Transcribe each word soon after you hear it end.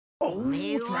Oh,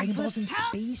 Dragon Ball's in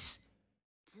space?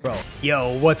 Bro,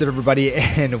 yo, what's up everybody,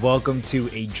 and welcome to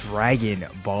a Dragon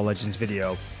Ball Legends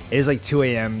video. It is like 2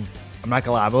 a.m. I'm not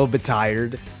gonna lie, I'm a little bit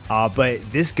tired, but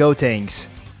this Gotenks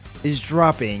is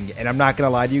dropping, and I'm not gonna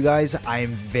lie to you guys, I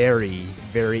am very,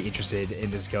 very interested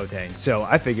in this Gotenks. So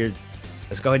I figured,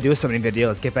 let's go ahead and do a summoning video.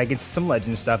 Let's get back into some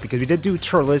Legend stuff, because we did do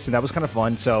Turles, and that was kind of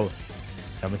fun, so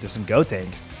I'm into some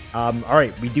Gotenks.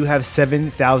 Alright, we do have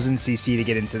 7,000 CC to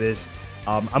get into this.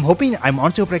 I'm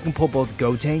honestly hoping I can pull both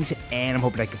Gotenks, and I'm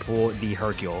hoping I can pull the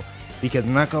Hercule, because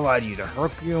I'm not gonna lie to you, the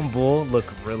Hercule and Bull look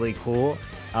really cool.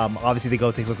 Obviously the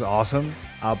Gotenks looks awesome,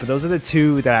 but those are the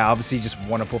two that I obviously just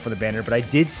want to pull for the banner. But I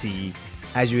did see,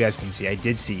 as you guys can see, I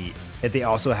did see that they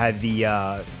also had the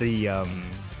Goku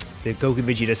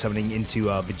Vegeta summoning into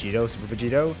Vegito, Super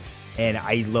Vegito, and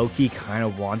I low-key kind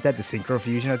of want that, the Synchro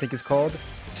Fusion I think it's called.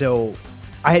 So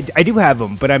I do have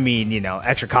them, but I mean, you know,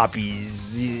 extra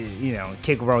copies, you know,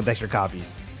 can't go wrong with extra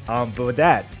copies. But with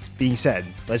that being said,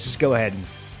 let's just go ahead and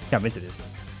jump into this.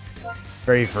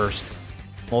 Very first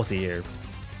multi-year.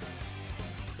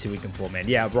 See what we can pull, man.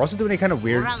 Yeah, we're also doing a kind of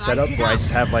weird setup where I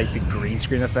just have like the green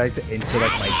screen effect into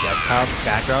like my desktop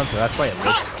background, so that's why it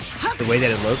looks the way that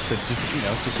it looks. So just, you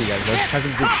know, just so you guys know,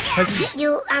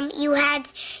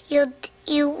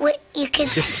 you could.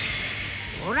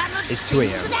 It's 2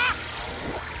 a.m.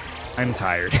 I'm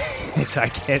tired, so I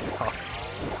can't talk.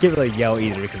 Can't really yell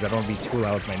either because I don't want to be too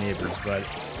loud with my neighbors. But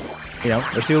you know,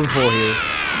 let's see what we pull here.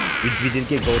 We did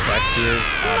get Gotenks here.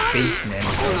 Base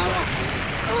Nano.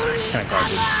 Kind of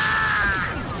garbage.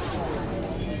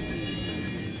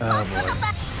 Oh boy.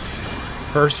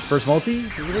 First multi? It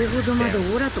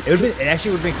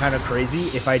actually would have been kind of crazy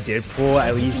if I did pull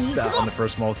at least on the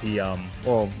first multi,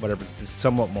 well, whatever,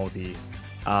 somewhat multi,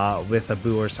 with a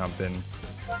Boo or something.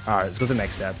 Alright, let's go to the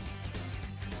next step.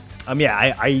 Yeah,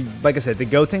 I like I said, the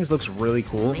Gotenks looks really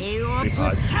cool. 3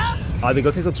 pods. The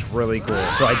Gotenks looks really cool,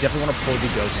 so I definitely want to pull the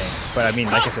Gotenks. But I mean,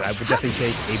 like I said, I would definitely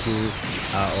take a Boo or a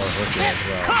Hercule as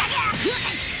well.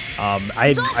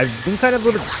 I've been kind of a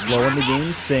little bit slow in the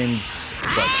game since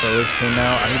Turles came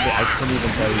out. I couldn't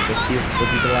even tell you was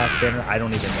he the last banner? I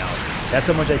don't even know. That's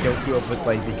how much I don't keep up with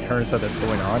like the current stuff that's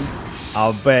going on.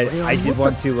 But I did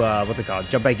want to, what's it called?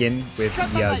 Jump back in with the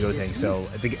Gotenks. So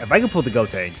if I can pull the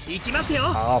Gotenks,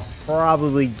 I'll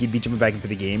probably be jumping back into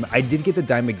the game. I did get the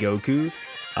Diamond Goku,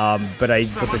 but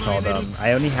what's it called?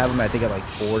 I only have him, I think, at like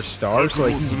 4 stars, so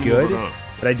like he's good.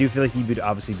 But I do feel like he would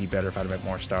obviously be better if I had him at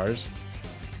more stars.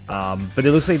 But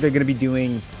it looks like they're going to be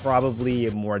doing probably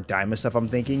more Daima stuff, I'm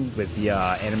thinking, with the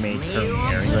anime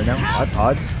currently airing right now.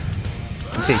 Odds.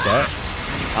 You take that.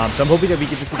 So I'm hoping that we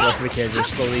get to see the rest of the characters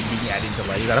slowly being added into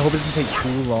Legends. I hope it doesn't take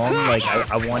too long. Like,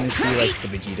 I want to see, like, the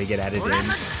Vegeta get added in,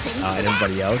 and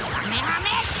everybody else.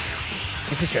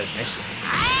 It's a transmission.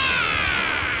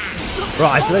 Bro,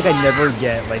 I feel like I never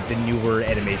get, like, the newer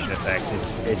animation effects.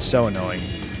 It's so annoying.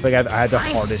 Like, I had the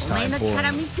hardest time pulling,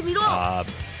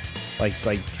 like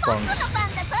Trunks,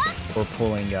 or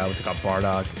pulling, what's it called,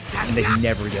 Bardock, and they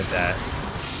never get that.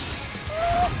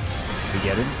 We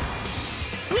get it?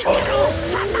 Oh!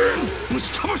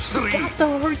 Got the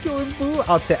Hercule and Boo.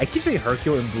 I keep saying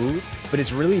Hercule and Boo, but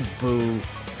it's really Boo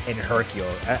and Hercule.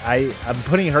 I'm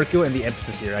putting Hercule in the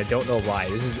emphasis here. I don't know why.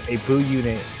 This is a Boo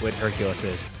unit with Hercule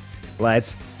assist.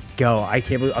 Let's go. I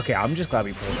can't believe. Okay, I'm just glad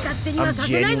we pulled them. I'm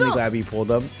genuinely glad we pulled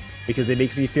them because it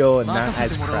makes me feel not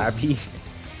as crappy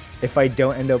if I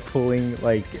don't end up pulling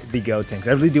like the Gotenks.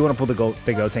 I really do want to pull the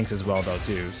Gotenks as well though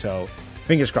too. So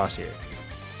fingers crossed here.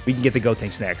 We can get the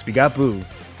Gotenks next. We got Boo.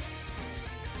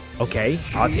 Okay,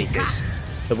 I'll take this.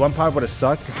 The one part would have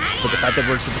sucked, but the fact that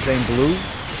we're Super Saiyan Blue,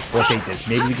 we'll take this.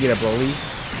 Maybe we can get a Broly.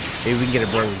 Maybe we can get a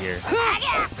Broly here.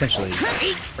 Potentially.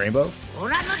 Rainbow?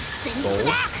 Gold?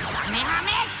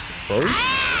 Broly?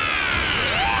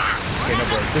 Okay, no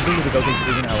Broly. The thing is the Gotenks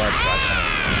isn't LF, so I kind of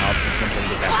option to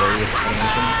get that Broly with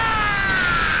animation.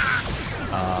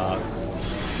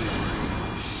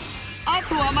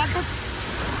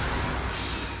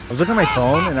 I was looking at my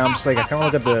phone and I'm just like, I kind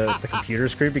of look at the computer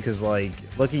screen because like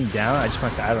looking down, I just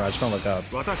want to, I don't know, I just want to look up.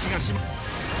 Oh, I don't have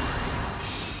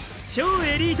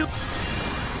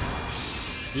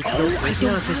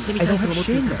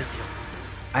Shin.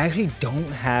 I actually don't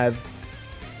have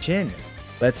Shin.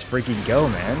 Let's freaking go,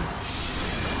 man.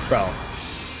 Bro.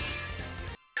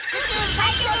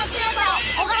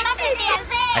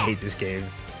 I hate this game.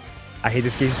 I hate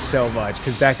this game so much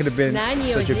because that could have been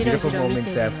such a beautiful moment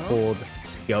to have pulled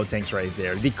Gotenks right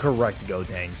there. The correct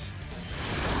Gotenks.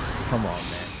 Come on,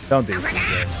 man. Don't do this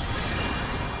again.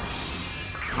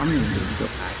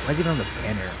 Why is it on the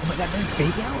banner? Oh my god, man,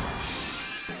 fake out?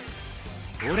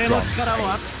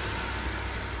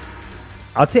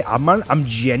 I'm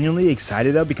genuinely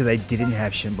excited though because I didn't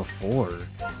have Shin before.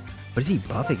 What does he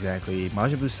buff exactly?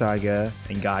 Majin Buu Saga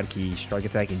and God Ki, strike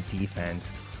attack and defense.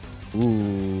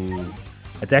 Ooh,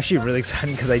 it's actually really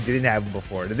exciting because I didn't have him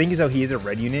before. The thing is though, he is a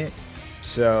red unit,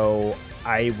 so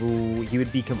he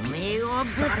would be competing.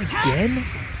 Not again?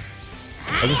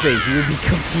 I was gonna say he would be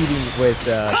competing with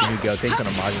the new Gotenks on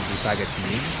a Majin Buu Saga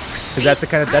team, because that's the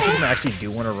team I actually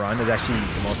do want to run. It's actually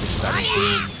the most exciting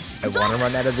team I want to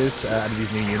run out of these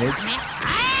new units.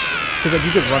 Because like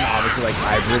you could run obviously like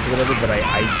hybrids or whatever, but I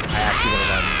actually want to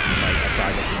run like a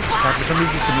Saga team. For some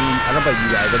reason, to me, I don't know about you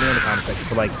guys. Let me know in the comment section.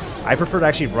 But like I prefer to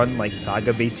actually run like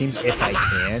Saga based teams if I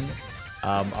can.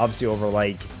 Obviously over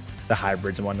like the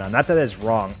hybrids and whatnot. Not that that's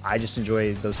wrong. I just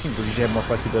enjoy those teams because you have more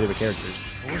flexibility with characters.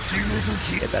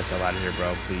 Get that stuff out of here,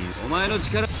 bro, please. Right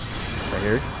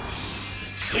here.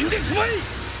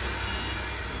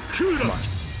 Come on.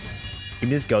 Give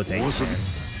me this Gotenks, man.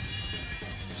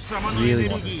 Really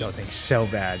want this Gotenks so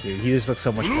bad, dude. He just looks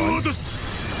so much fun.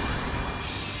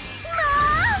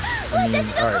 I mean,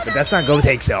 alright, but that's not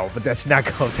Gotenks though. But that's not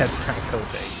Gotenks.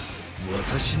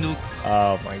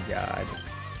 Oh my god.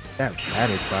 That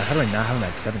is, bro. How do I not have him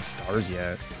at 7 stars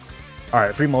yet?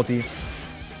 Alright, free multi.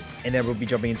 And then we'll be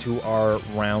jumping into our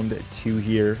round 2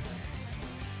 here.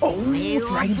 Oh,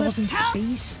 Dragon Balls in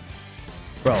space?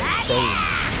 Bro, boom.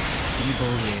 Give me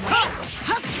Broly animation.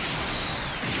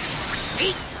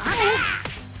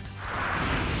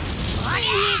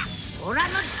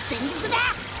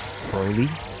 Broly?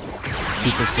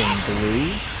 2%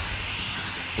 blue?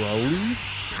 Broly?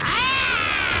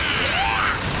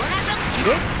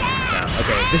 No,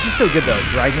 okay, this is still good though.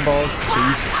 Dragon Ball,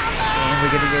 space, and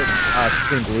we're gonna get Super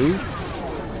Saiyan Blue.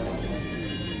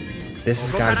 This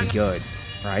has gotta be good,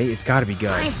 right? It's gotta be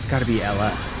good. It's gotta be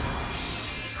LF.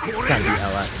 It's gotta be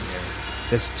LF in here.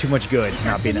 This is too much good to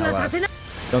not be an LF.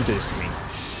 Don't do this to me.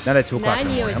 Not at 2 o'clock in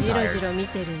the morning.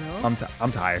 I'm tired.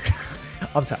 I'm tired.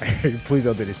 I'm tired. Please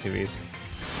don't do this to me.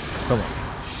 Come on.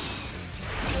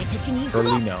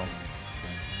 Early no.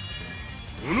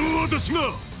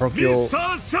 Hercule,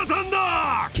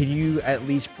 can you at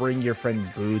least bring your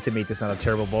friend Boo to make this not a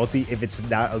terrible multi? If it's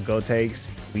not a Gotenks,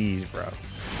 please, bro.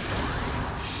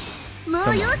 No.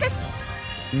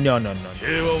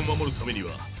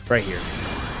 Right here.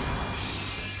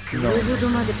 No.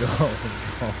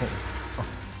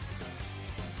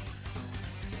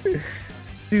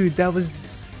 Dude, that was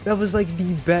like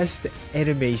the best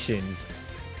animations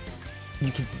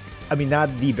you can. I mean, not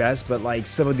the best, but like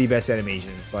some of the best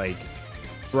animations, like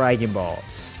Dragon Ball,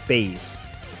 Space,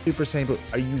 Super Saiyan Blue.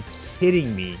 Are you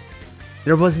kidding me?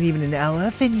 There wasn't even an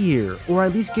LF in here, or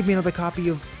at least give me another copy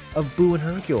of Boo and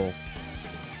Hercule.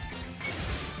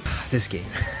 This game,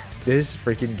 this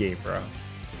freaking game, bro.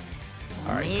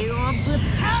 All right,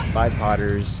 5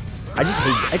 Potters. I just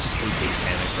hate base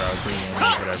anime, bro. Green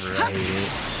anime, whatever. I hate it.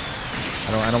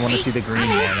 I don't want to see the green,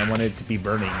 man. I want it to be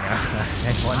burning.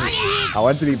 I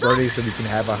want it to be burning so we can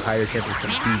have a higher chance of some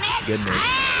peak goodness.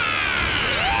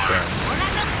 Damn.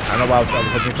 I don't know why I was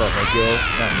hoping for a Hercule.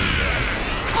 Not me,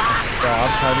 bro.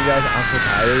 I'm telling you guys, I'm so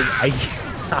tired.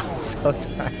 I'm so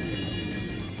tired.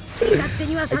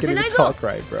 I can't even talk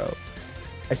right, bro.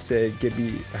 I said, give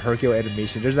me a Hercule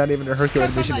animation. There's not even a Hercule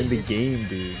animation in the game,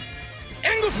 dude.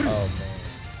 Oh, man.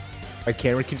 My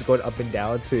camera keeps going up and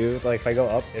down too. Like if I go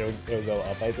up, it'll go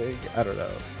up. I think. I don't know.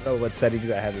 I don't know what settings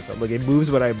I have this on. Look, it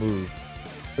moves when I move.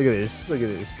 Look at this. Look at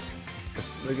this.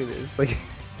 Look at this. Like.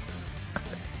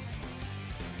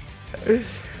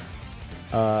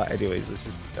 Anyways, let's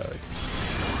just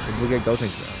look at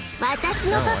Gotenks now.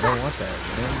 No, I don't want that,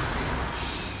 man.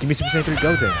 Give me Super Saiyan 3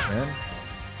 Gotenks, man.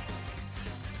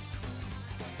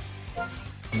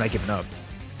 I'm not giving up.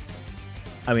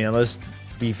 I mean, unless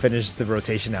we finish the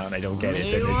rotation out and I don't get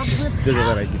it, then it's just there's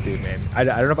nothing I can do, man. I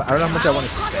don't know how much I want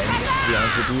to spend, to be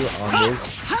honest with you, on this.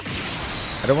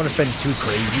 I don't want to spend too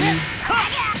crazy. I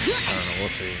don't know, we'll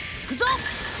see. And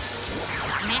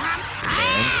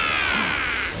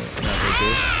I'll take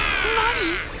this.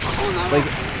 Like,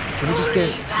 can we just get,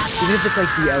 even if it's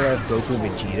like the LF Goku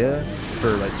Vegeta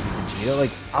for like Super Vegeta,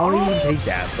 like I'll even take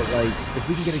that. But like, if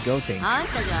we can get a Gotenks,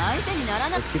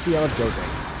 let's get the LF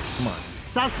Gotenks. Come on.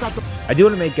 I do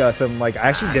want to make some, like, I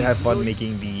actually did have fun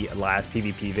making the last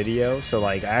PvP video, so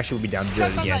like I actually would be down to do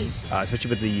it again,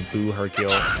 especially with the Boo,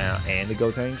 Hercule, and the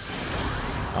Gotenks.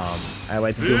 I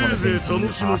like to do them on the same team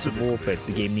as possible, but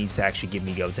the game needs to actually give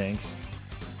me Gotenks.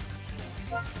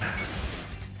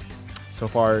 So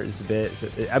far, it's a bit.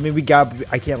 I mean,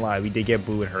 I can't lie, we did get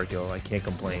Boo and Hercule. I can't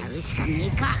complain.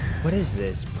 What is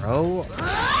this, bro?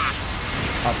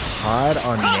 A pod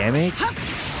on Namek?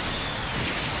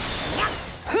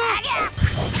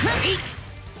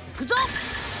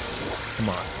 Come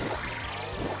on.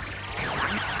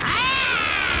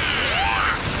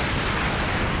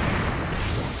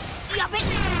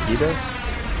 Either?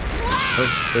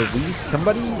 Or we?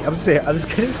 Somebody? I was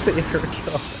gonna say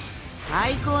Hercule.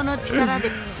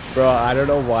 Bro, I don't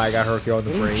know why I got Hercule on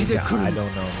the brain. I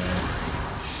don't know, man.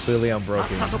 Clearly I'm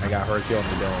broken. I got Hercule on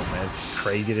the dome. That's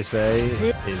crazy to say.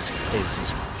 It's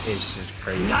just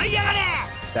crazy.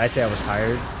 Did I say I was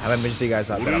tired? Have I mentioned to you guys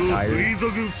that I'm tired? I'm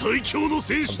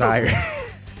tired.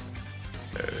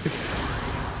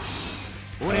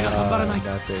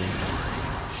 Nothing.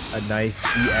 A nice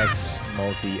EX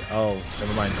multi. Oh,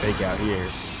 never mind. Fake out here.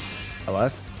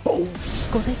 LF? Oh,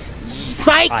 Gotenks.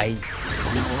 Fight! I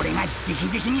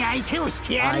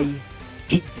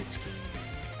hate this game.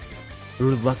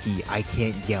 You're lucky I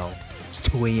can't yell. It's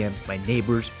 2 a.m. My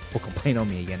neighbors will complain on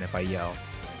me again if I yell.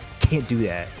 Can't do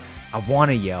that. I want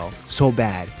to yell so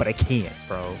bad, but I can't,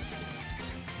 bro.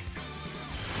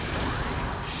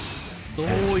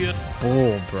 That's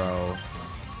bull, bro.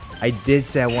 I did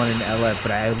say I wanted an LF,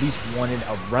 but I at least wanted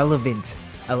a relevant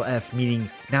LF, meaning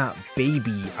not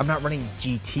baby. I'm not running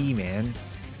GT, man.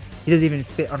 He doesn't even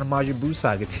fit on a Majin Buu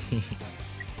Saga team.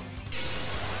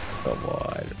 Come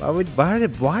on.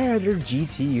 Why are there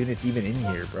GT units even in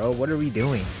here, bro? What are we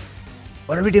doing?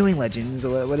 What are we doing, Legends?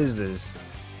 What is this?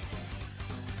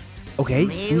 Okay,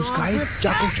 blue skies,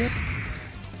 Jocko ship.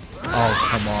 Oh,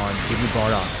 come on. Give me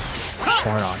Bardock.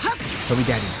 Bardock. Show me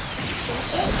daddy.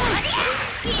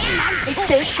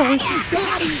 They're showing you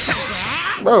daddy.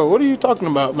 Bro, what are you talking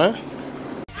about, man?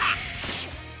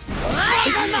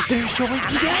 They're showing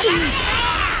you daddy.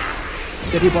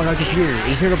 Daddy Bardock is here.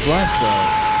 He's here to blast, bro.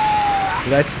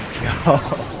 Let's go.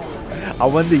 I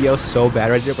wanted to yell so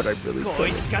bad right there, but I really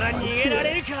couldn't.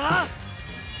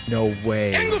 No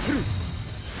way.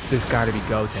 This gotta be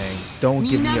Gotenks. Don't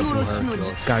give me a blue Hercule.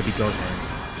 It's gotta be Gotenks.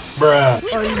 Bruh.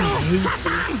 Are you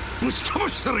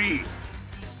hating?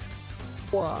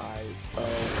 Why?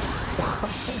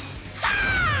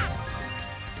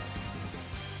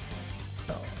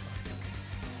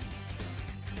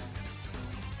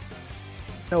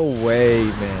 No way,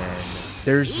 man.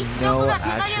 There's no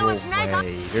actual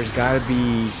way. There's gotta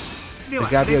be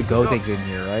a Gotenks in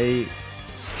here, right?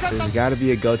 There's gotta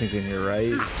be a Gotenks in here,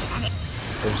 right?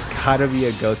 There's gotta be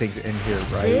a Gotenks in here,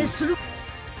 right?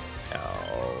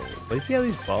 Oh, let's see how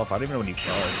these buff. I don't even know what he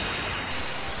buffs.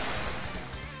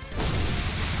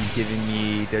 He's giving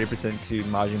me 30% to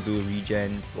Majin Buu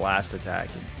regen blast attack,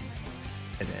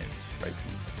 and then right.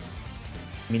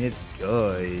 I mean, it's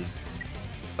good,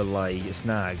 but like it's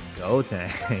not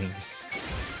Gotenks.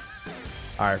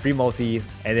 All right, free multi,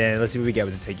 and then let's see what we get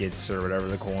with the tickets or whatever,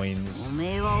 the coins.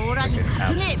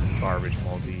 Garbage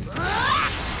multi.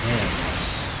 Man,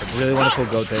 I really want to pull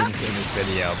Gotenks in this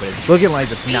video, but it's looking like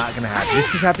that's not gonna happen. This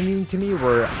keeps happening to me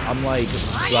where I'm like, do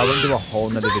I want to do a whole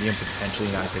nother video and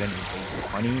potentially not get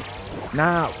anything money?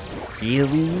 Not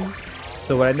really.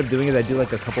 So what I end up doing is I do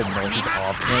like a couple multis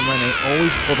off camera, and I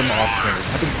always pull them off camera. This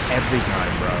happens every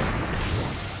time, bro.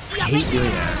 I hate doing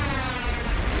that.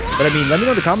 But I mean, let me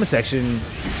know in the comment section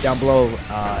down below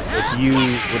if you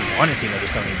would want to see another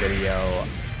summoning video.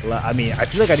 I mean, I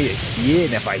feel like I need to see it,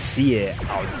 and if I see it,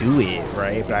 I'll do it,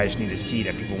 right? But I just need to see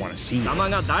that people want to see it. So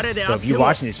if you're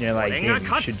watching this and you're like, damn,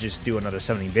 you should just do another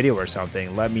summoning video or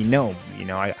something, let me know. You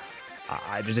know,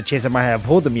 there's a chance I might have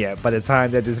pulled them yet by the time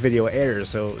that this video airs,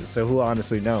 so who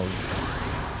honestly knows?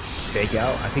 Fake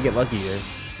out? I could get lucky here.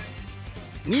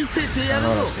 I don't know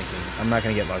what I was thinking. I'm not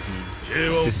gonna get lucky.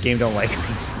 This game don't like me.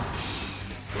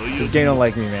 This game don't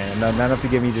like me, man. Not enough to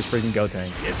give me just freaking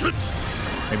Gotenks.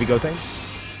 Maybe Gotenks?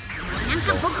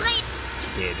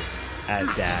 Kid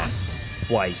at that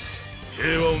twice.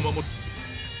 Bro,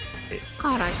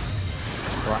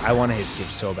 I want to hit skip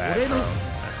so bad, bro.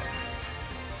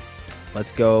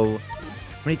 Let's go.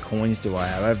 How many coins do I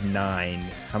have? I have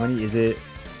 9. How many is it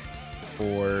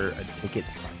for a ticket?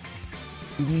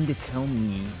 You mean to tell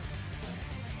me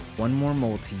one more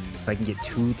multi if I can get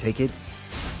 2 tickets?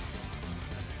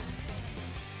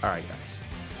 Alright, guys.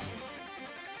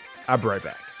 I'll be right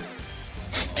back.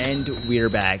 And we're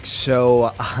back.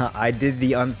 So I did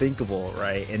the unthinkable,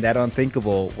 right? And that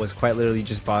unthinkable was quite literally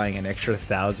just buying an extra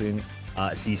 1,000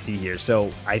 CC here.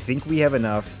 So I think we have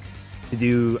enough to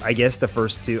do, I guess, the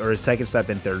first 2 or second step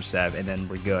and third step, and then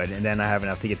we're good. And then I have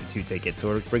enough to get the 2 tickets.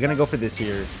 So we're gonna go for this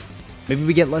here. Maybe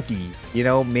we get lucky, you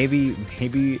know. Maybe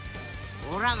 5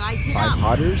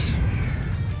 Potters,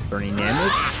 Burning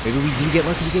Namek. Maybe we do get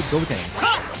lucky to get Gotenks.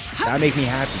 That'd make me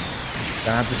happy. I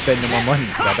don't have to spend any more money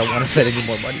because I don't want to spend any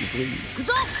more money, please.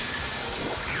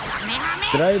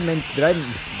 Did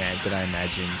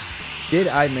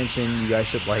I mention you guys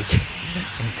should like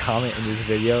and comment in this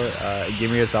video.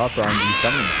 Give me your thoughts on these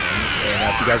summons, man.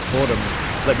 And if you guys pulled them,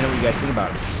 let me know what you guys think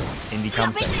about them in the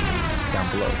comment section down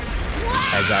below.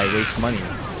 As I waste money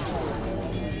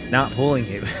not pulling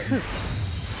it.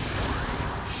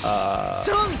 Wow,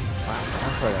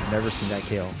 I've never seen that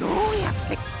kill. No,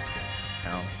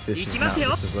 this is not.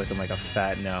 This is looking like a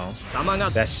fat no.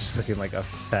 That's just looking like a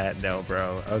fat no,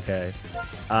 bro. Okay.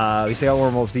 We still got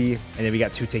one more multi, and then we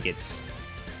got 2 tickets.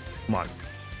 Come on.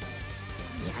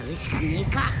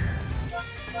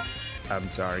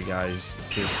 I'm sorry, guys.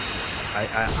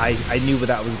 I knew what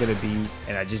that was gonna be,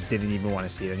 and I just didn't even want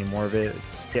to see any more of it.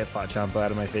 Just get Fachampa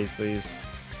out of my face, please.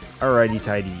 Alrighty,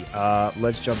 tidy.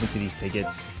 Let's jump into these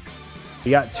tickets.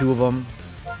 We got 2 of them.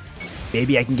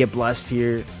 Maybe I can get blessed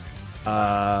here.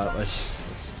 Let's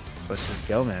just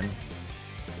go, man.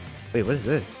 Wait, what is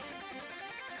this?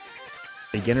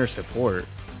 Beginner support.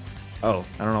 Oh,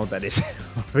 I don't know what that is.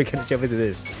 We're gonna jump into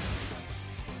this.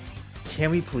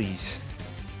 Can we please?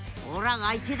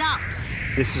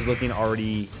 This is looking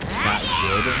already not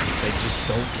good. I just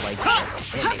don't like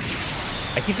damage.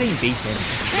 I keep saying base damage,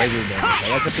 just regular damage.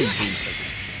 Like, that's a big base.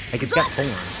 Like it's got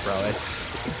thorns, bro. It's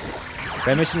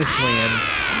that mission is twin,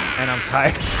 and I'm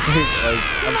tired. Like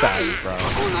I'm tired, bro.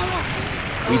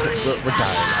 We're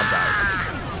tired. I'm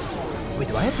tired. Wait,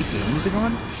 do I have the game music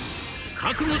on?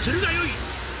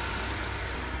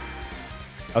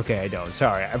 Okay, I don't.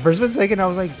 Sorry. For a second, I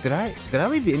was like, did I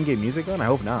leave the in-game music on? I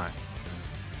hope not.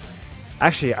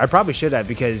 Actually, I probably should have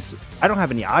because I don't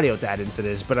have any audio to add into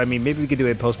this. But I mean, maybe we could do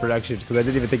it in post-production because I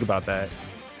didn't even think about that.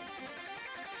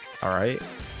 All right.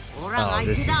 Oh,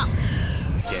 this is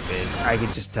stupid. I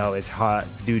can just tell it's hot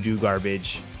doo-doo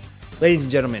garbage. Ladies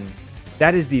and gentlemen,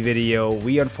 that is the video.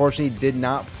 We unfortunately did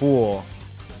not pull.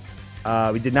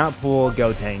 We did not pull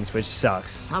Gotenks, which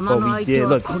sucks. But we did.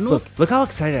 Look how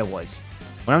excited I was.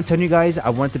 When I'm telling you guys I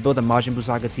wanted to build a Majin Buu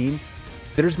Saga team,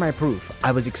 there's my proof.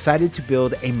 I was excited to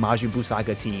build a Majin Buu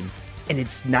Saga team, and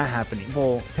it's not happening.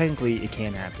 Well, technically it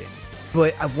can happen,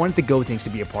 but I wanted the Gotenks to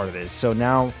be a part of this. So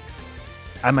now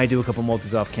I might do a couple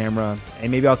multis off camera,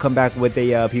 and maybe I'll come back with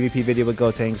a PvP video with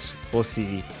Gotenks. We'll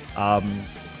see. But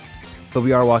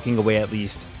we are walking away at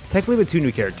least, technically with 2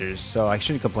 new characters, so I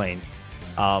shouldn't complain.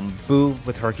 Buu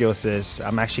with Hercules.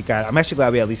 I'm actually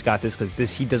glad we at least got this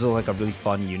because he does look like a really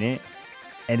fun unit.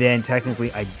 And then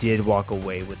technically I did walk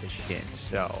away with the Shin,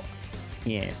 so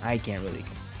yeah, I can't really,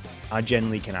 I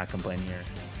genuinely cannot complain here.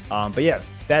 But yeah,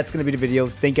 that's gonna be the video.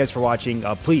 Thank you guys for watching.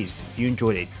 Please, if you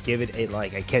enjoyed it, give it a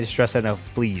like. I can't stress that enough.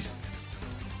 Please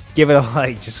give it a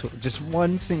like, just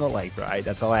one single like, right?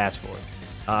 That's all I ask for.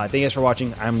 Thank you guys for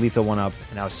watching. I'm Lethal1Up,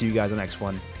 and I'll see you guys on the next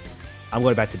one. I'm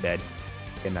going back to bed.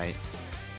 Good night.